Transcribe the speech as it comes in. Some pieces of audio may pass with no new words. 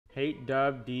Hate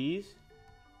dub D's.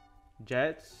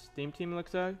 Jets. Theme team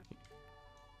looks like.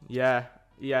 Yeah.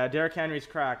 Yeah, Derrick Henry's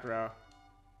cracked, bro.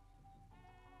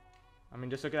 I mean,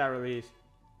 just look at that release.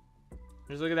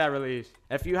 Just look at that release.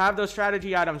 If you have those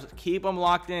strategy items, keep them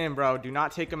locked in, bro. Do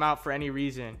not take them out for any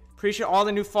reason. Appreciate all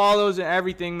the new follows and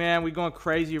everything, man. We going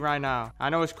crazy right now. I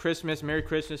know it's Christmas. Merry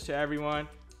Christmas to everyone.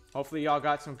 Hopefully y'all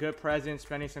got some good presents,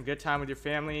 spending some good time with your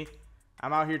family.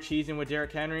 I'm out here cheesing with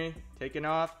Derrick Henry, taking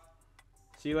off.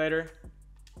 See you later.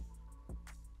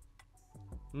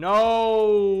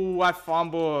 No, I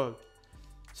fumbled.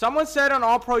 Someone said on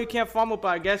All Pro you can't fumble, but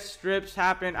I guess strips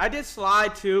happen. I did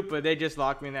slide too, but they just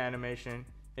locked me in the animation.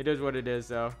 It is what it is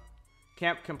though.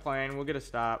 Can't complain. We'll get a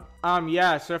stop.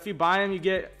 Yeah, so if you buy them, you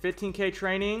get 15K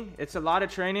training. It's a lot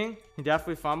of training. He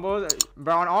definitely fumbled.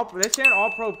 Bro, on All Pro, they say on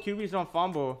All Pro QBs don't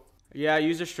fumble. Yeah,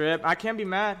 use a strip. I can't be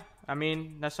mad. I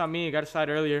mean, that's not me. I got to slide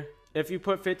earlier. If you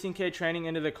put 15K training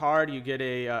into the card, you get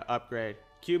a upgrade.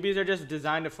 QBs are just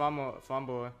designed to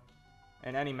fumble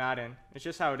in any Madden. It's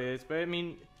just how it is. But I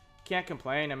mean, can't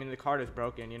complain. I mean, the card is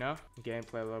broken, you know?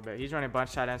 Gameplay a little bit. He's running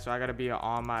bunch tight end, so I got to be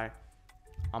on my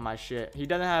shit. He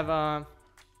doesn't have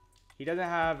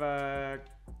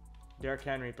Derrick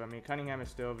Henry, but I mean, Cunningham is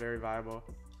still very viable.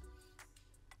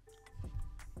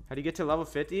 How'd he get to level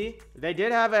 50? They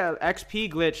did have an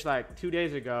XP glitch like 2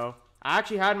 days ago. I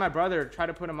actually had my brother try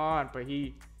to put him on, but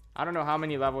I don't know how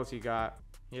many levels he got.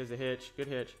 He has a hitch. Good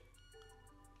hitch.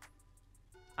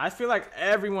 I feel like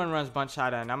everyone runs bunch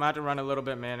tight end. I'm gonna have to run a little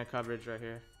bit mana coverage right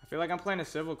here. I feel like I'm playing a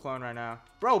civil clone right now.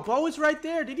 Bro, Bo is right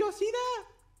there. Did y'all see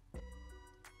that?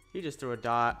 He just threw a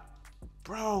dot.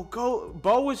 Bro,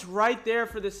 Bo was right there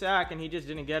for the sack and he just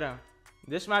didn't get him.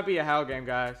 This might be a hell game,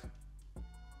 guys.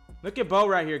 Look at Bo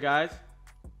right here, guys.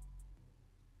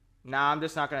 Nah, I'm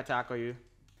just not gonna tackle you.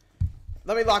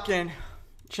 Let me lock in.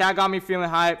 Chat got me feeling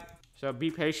hype. So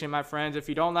be patient, my friends. If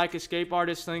you don't like Escape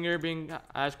Artist Slinger being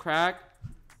as cracked,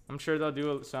 I'm sure they'll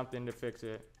do something to fix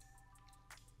it.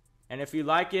 And if you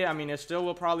like it, I mean, it still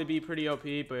will probably be pretty OP,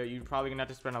 but you're probably gonna have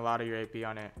to spend a lot of your AP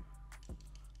on it.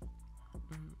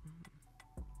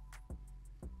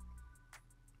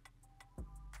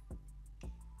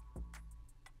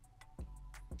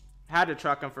 Had to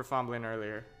truck him for fumbling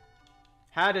earlier.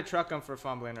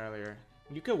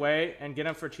 You could wait and get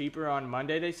him for cheaper on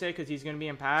Monday, they say, because he's going to be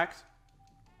in packs.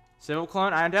 Civil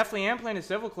clone? I definitely am playing a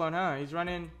civil clone, huh? He's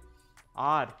running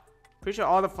odd. Appreciate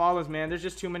all the follows, man. There's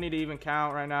just too many to even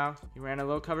count right now. He ran a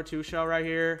low cover 2 shell right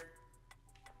here.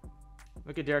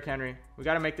 Look at Derrick Henry. We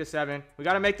got to make this 7.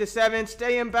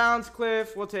 Stay in bounds,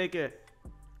 Cliff. We'll take it.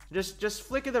 Just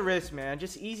flick of the wrist, man.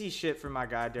 Just easy shit for my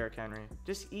guy, Derrick Henry.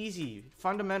 Just easy.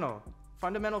 Fundamental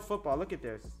football. Look at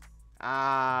this.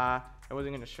 It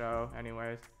wasn't going to show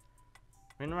anyways.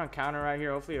 We're going to run counter right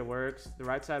here. Hopefully it works. The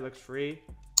right side looks free.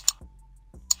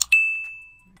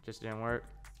 Just didn't work.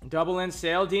 Double in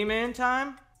Sail Demon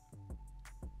time.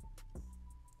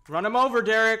 Run him over,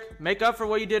 Derrick. Make up for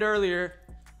what you did earlier.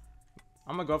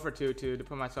 I'm going to go for 2-2 to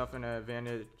put myself in an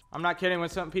advantage. I'm not kidding. When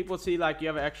some people see like you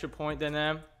have an extra point than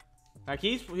them, like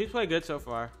he's played good so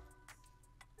far.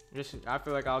 I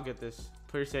feel like I'll get this.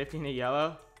 Put your safety in a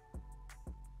yellow.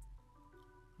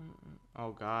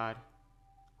 Oh God.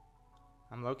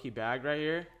 I'm low-key bagged right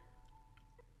here.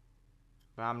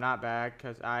 But I'm not bagged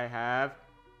because I have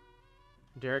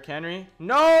Derrick Henry.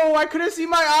 No, I couldn't see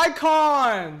my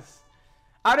icons.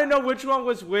 I didn't know which one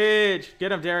was which.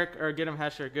 Get him, Derrick, or get him,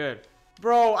 Hesher. Good.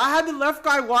 Bro, I had the left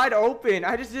guy wide open.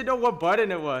 I just didn't know what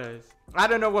button it was. I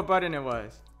don't know what button it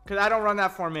was. Because I don't run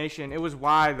that formation. It was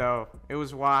Y, though. It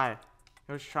was Y.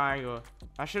 It was triangle.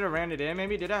 I should have ran it in,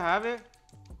 maybe. Did I have it?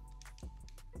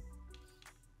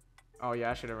 Oh,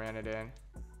 yeah, I should have ran it in.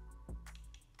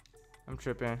 I'm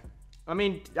tripping. I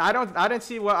mean, I didn't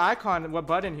see what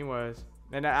button he was.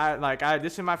 And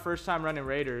this is my first time running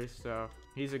Raiders, so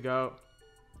he's a GOAT.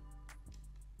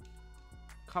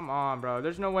 Come on, bro.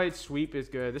 There's no way sweep is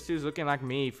good. This dude's looking like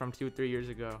me from 2-3 years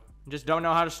ago. Just don't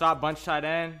know how to stop bunch tight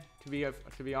end, to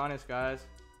be honest, guys.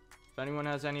 If anyone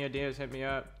has any ideas, hit me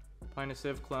up. Playing a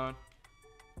Civ clone.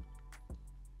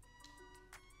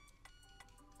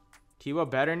 T-Will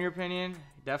better in your opinion?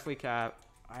 Definitely cap.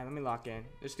 Alright, let me lock in.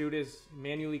 This dude is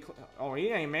manually... Oh, he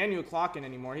ain't manual clocking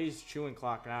anymore. He's chewing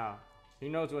clock now. He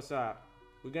knows what's up.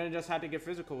 We're gonna just have to get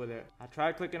physical with it. I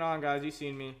tried clicking on, guys. You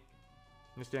seen me.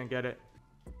 Just didn't get it.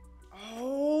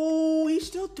 Oh, he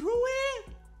still threw it?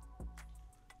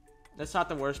 That's not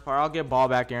the worst part. I'll get ball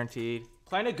back guaranteed.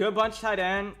 Playing a good bunch tight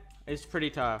end is pretty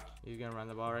tough. He's gonna run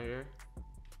the ball right here.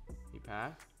 He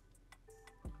passed.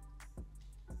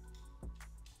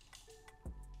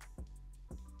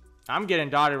 I'm getting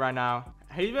dotted right now.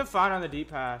 He's been fine on the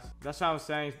deep pass. That's what I was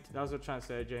saying. That was what I'm trying to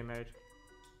say, J-Mage.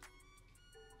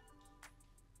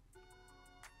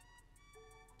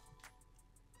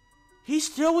 He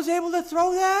still was able to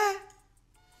throw that?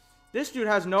 This dude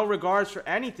has no regards for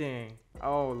anything.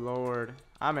 Oh, Lord.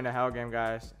 I'm in a hell game,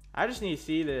 guys. I just need to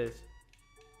see this.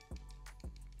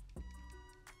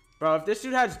 Bro, if this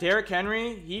dude has Derrick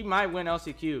Henry, he might win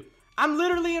LCQ. I'm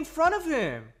literally in front of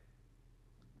him.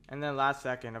 And then last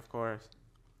second, of course.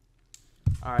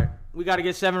 All right. We got to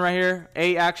get 7 right here.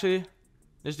 8, actually.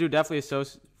 This dude definitely is so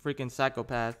freaking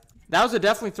psychopath. That was a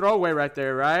definitely throwaway right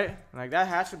there, right? Like, that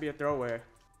has to be a throwaway.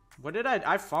 What did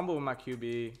I fumbled with my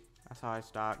QB. That's how I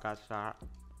got stopped.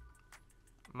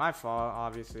 My fault,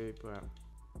 obviously, but...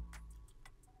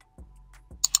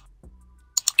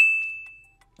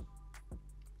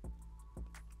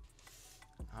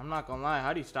 I'm not gonna lie.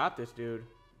 How do you stop this dude?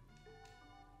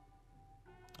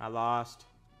 I lost.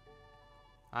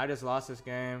 I just lost this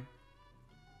game.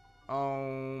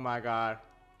 Oh my god.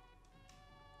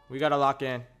 We gotta lock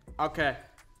in. Okay.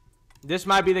 This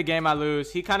might be the game I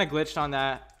lose. He kind of glitched on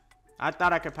that. I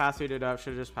thought I could pass it up.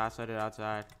 Should have just passed it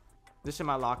outside. This is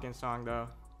my lock-in song, though.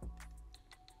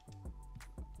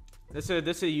 This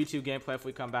is a YouTube gameplay if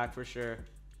we come back for sure.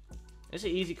 This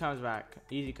is easy comes back.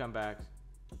 Easy comebacks.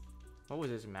 What was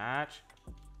this match?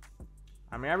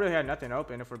 I mean, I really had nothing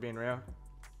open if we're being real.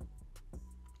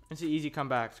 It's easy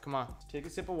comebacks. Come on. Take a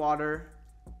sip of water.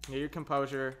 Get your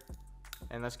composure.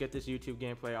 And let's get this YouTube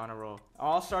gameplay on a roll.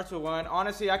 All starts with 1.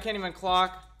 Honestly, I can't even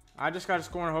clock. I just got to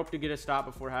score and hope to get a stop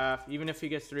before half. Even if he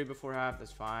gets 3 before half,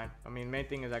 that's fine. I mean, the main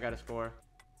thing is I got to score.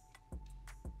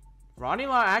 Ronnie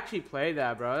Law actually played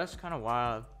that, bro. That's kind of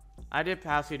wild. I did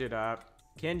pass it up.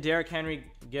 Can Derrick Henry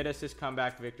get us this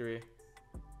comeback victory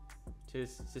to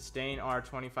sustain our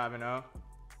 25-0?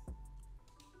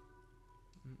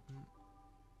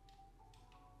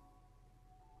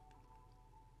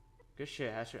 Good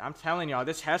shit, Hester. I'm telling y'all,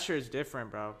 this Hester is different,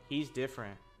 bro. He's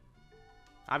different.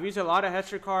 I've used a lot of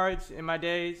Hester cards in my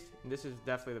days. And this is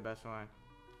definitely the best one.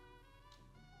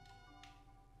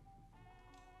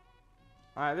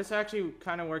 Alright, this is actually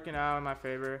kind of working out in my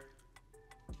favor.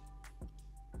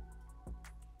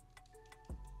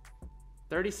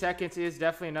 30 seconds is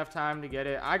definitely enough time to get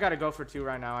it. I got to go for 2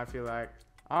 right now, I feel like.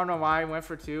 I don't know why I went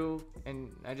for 2,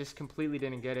 and I just completely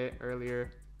didn't get it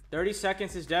earlier. 30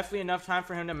 seconds is definitely enough time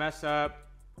for him to mess up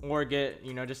or get,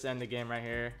 you know, just end the game right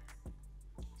here.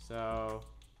 So,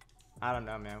 I don't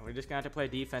know, man. We're just going to have to play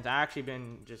defense. I actually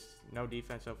been just no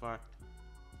defense so far.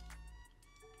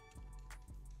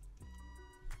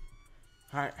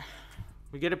 All right.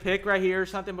 We get a pick right here or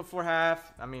something before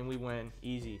half. I mean, we win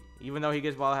easy. Even though he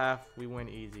gets ball half, we win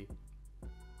easy.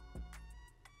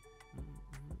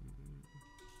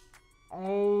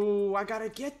 Oh, I got to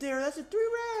get there. That's a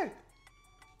 3-rack.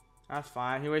 That's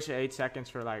fine. He wasted 8 seconds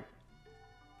for like,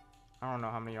 I don't know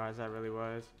how many yards that really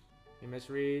was. He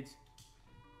misreads.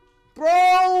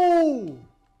 Bro!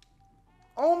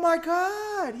 Oh my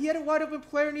god! He had a wide open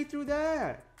player and he threw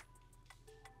that.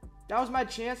 That was my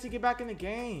chance to get back in the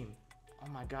game.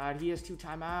 Oh my god, he has 2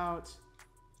 timeouts.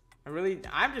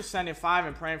 I'm just sending 5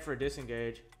 and praying for a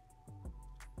disengage.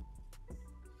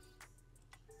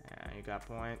 Yeah, you got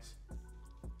points.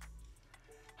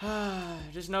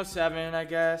 Just no 7, I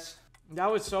guess. That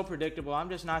was so predictable. I'm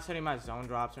just not setting my zone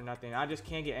drops or nothing. I just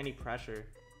can't get any pressure.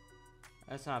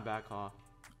 That's not a bad call.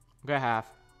 Good half.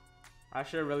 I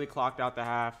should have really clocked out the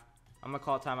half. I'm gonna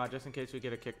call timeout just in case we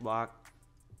get a kick block.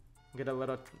 Get a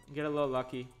little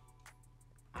lucky.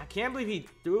 I can't believe he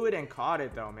threw it and caught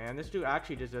it though, man. This dude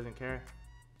actually just doesn't care.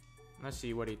 Let's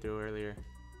see what he threw earlier.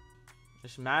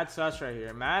 Just mad sus right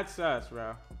here. Mad sus,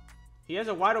 bro. He has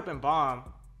a wide open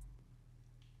bomb.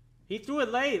 He threw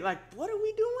it late. Like, what are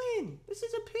we doing? This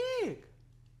is a pick.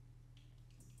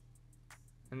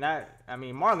 And that, I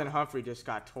mean, Marlon Humphrey just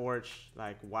got torched.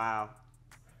 Like, wow.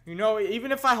 You know,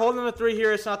 even if I hold him to 3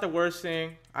 here, it's not the worst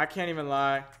thing. I can't even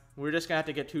lie. We're just going to have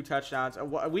to get 2 touchdowns.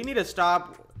 We need to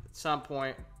stop at some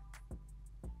point.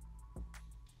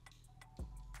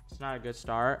 It's not a good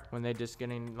start when they're just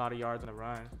getting a lot of yards on the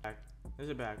run. This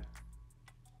is back.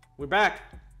 We're back.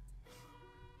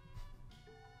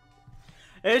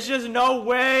 It's just no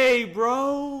way,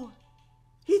 bro.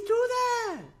 He threw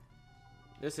that.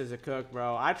 This is a cook,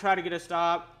 bro. I try to get a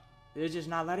stop. It's just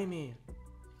not letting me.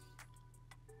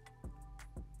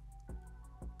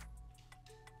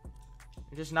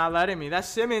 It's just not letting me. That's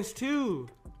Simmons, too.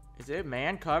 Is it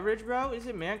man coverage, bro? Is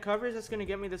it man coverage that's going to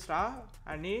get me the stop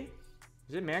I need?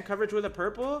 Is it man coverage with a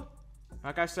purple?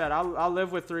 Like I said, I'll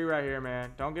live with 3 right here,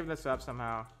 man. Don't give this up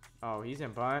somehow. Oh, he's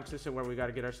in bunch. This is where we got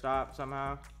to get our stop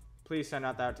somehow. Please send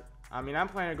out that. I mean, I'm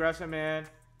playing aggressive, man.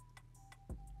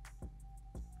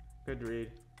 Good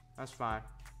read. That's fine.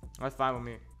 That's fine with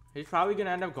me. He's probably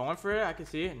gonna end up going for it. I can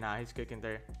see it. Nah, he's kicking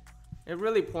there. It's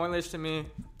really pointless to me.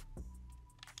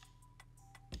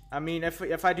 I mean,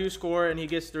 if I do score and he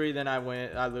gets 3, then I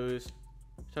win. I lose.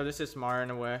 So this is smart in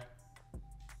a way.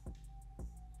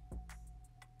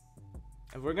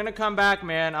 If we're gonna come back,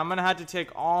 man, I'm gonna have to take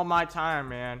all my time,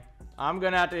 man. I'm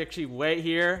gonna have to actually wait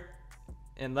here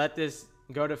and let this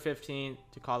go to 15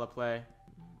 to call a play.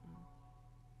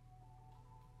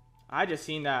 I just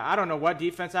seen that. I don't know what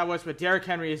defense that was, but Derrick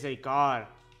Henry is a god.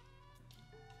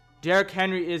 Derrick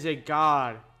Henry is a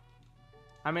god.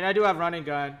 I mean, I do have running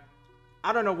gun.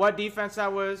 I don't know what defense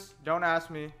that was. Don't ask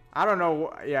me. I don't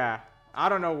know. Yeah. I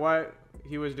don't know what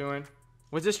he was doing.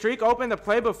 Was the streak open the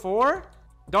play before?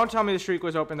 Don't tell me the streak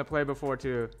was open the play before,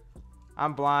 too.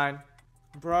 I'm blind.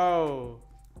 Bro.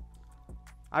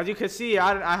 As you can see,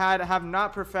 I have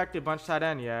not perfected bunch tight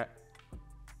end yet.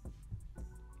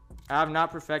 I have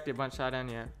not perfected bunch tight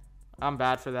end yet. I'm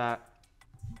bad for that.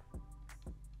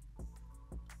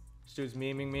 This dude's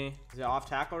memeing me. Is it off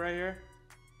tackle right here?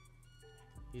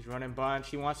 He's running bunch.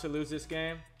 He wants to lose this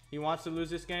game. He wants to lose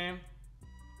this game.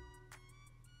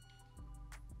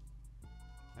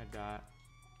 I got.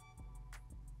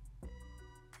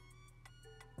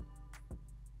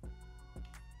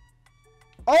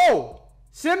 Oh!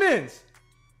 Simmons!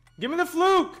 Give me the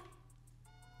fluke!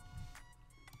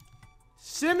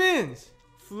 Simmons!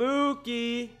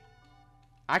 Fluky!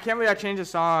 I can't believe I changed the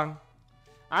song.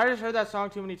 I just heard that song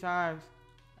too many times.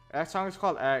 That song is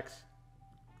called X.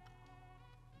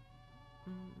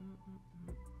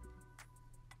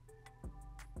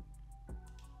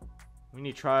 We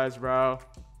need tries, bro.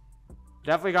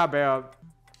 Definitely got bailed.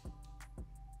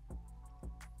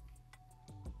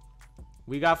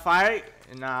 We got fight?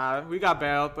 Nah, we got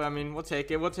bailed, but I mean, we'll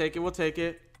take it. We'll take it. We'll take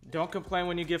it. Don't complain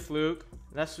when you get fluke.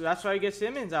 That's why you get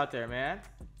Simmons out there, man.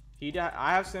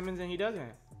 I have Simmons and he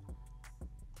doesn't.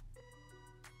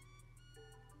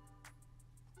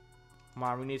 Come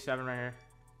on, we need 7 right here.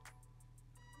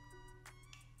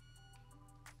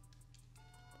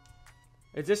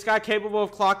 Is this guy capable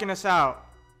of clocking us out?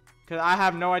 Because I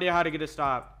have no idea how to get a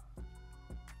stop.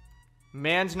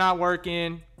 Man's not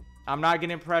working. I'm not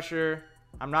getting pressure.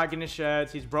 I'm not getting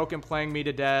sheds. He's broken playing me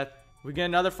to death. We get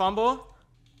another fumble?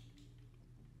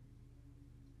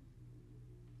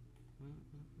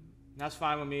 That's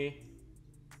fine with me.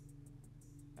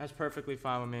 That's perfectly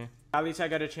fine with me. At least I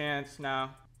got a chance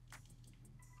now.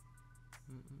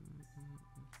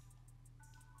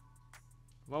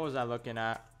 What was I looking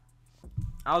at?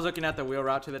 I was looking at the wheel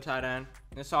route to the tight end.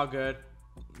 It's all good.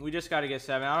 We just got to get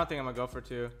 7. I don't think I'm going to go for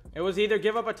 2. It was either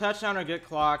give up a touchdown or get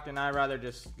clocked, and I'd rather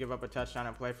just give up a touchdown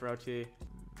and play for OT.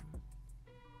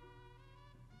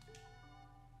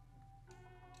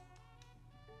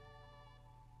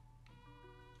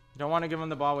 Don't want to give him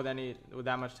the ball with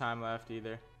that much time left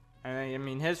either. And I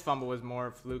mean, his fumble was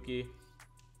more fluky.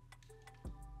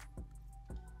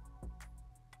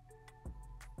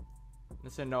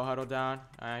 It's a no huddle down.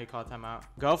 He called timeout.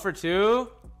 Go for 2.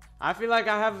 I feel like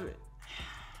I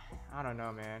don't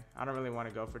know, man. I don't really want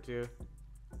to go for 2.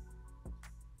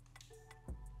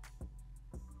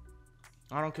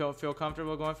 I don't feel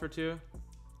comfortable going for 2.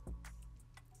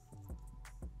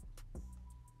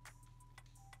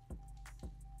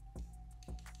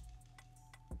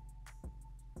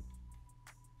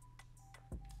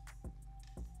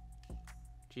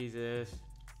 Jesus.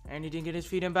 And he didn't get his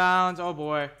feet in bounds. Oh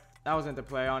boy. That wasn't the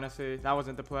play, honestly. That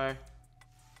wasn't the play.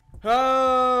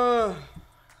 Oh.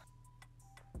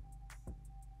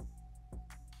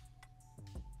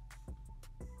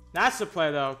 That's the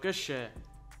play though. Good shit.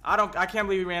 I can't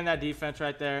believe we ran that defense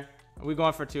right there. We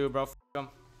going for 2, bro. F them.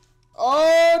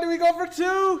 Oh, did we go for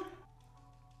 2?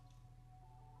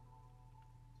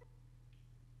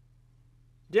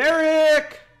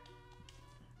 Derrick!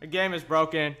 The game is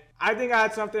broken. I think I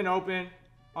had something open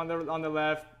on the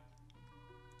left.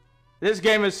 This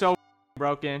game is so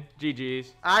broken.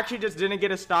 GG's. I actually just didn't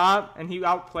get a stop, and he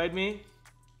outplayed me.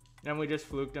 And we just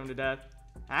fluked him to death.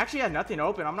 I actually had nothing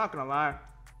open. I'm not going to lie.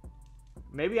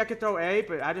 Maybe I could throw A,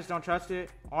 but I just don't trust it.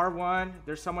 R1.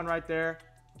 There's someone right there.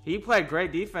 He played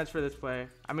great defense for this play.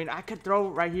 I mean, I could throw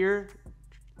right here.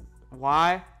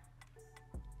 Y.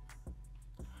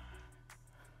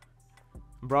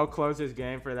 Bro closed his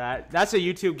game for that. That's a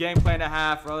YouTube gameplay and a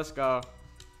half, bro. Let's go.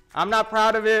 I'm not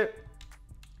proud of it,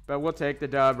 but we'll take the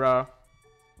dub, bro.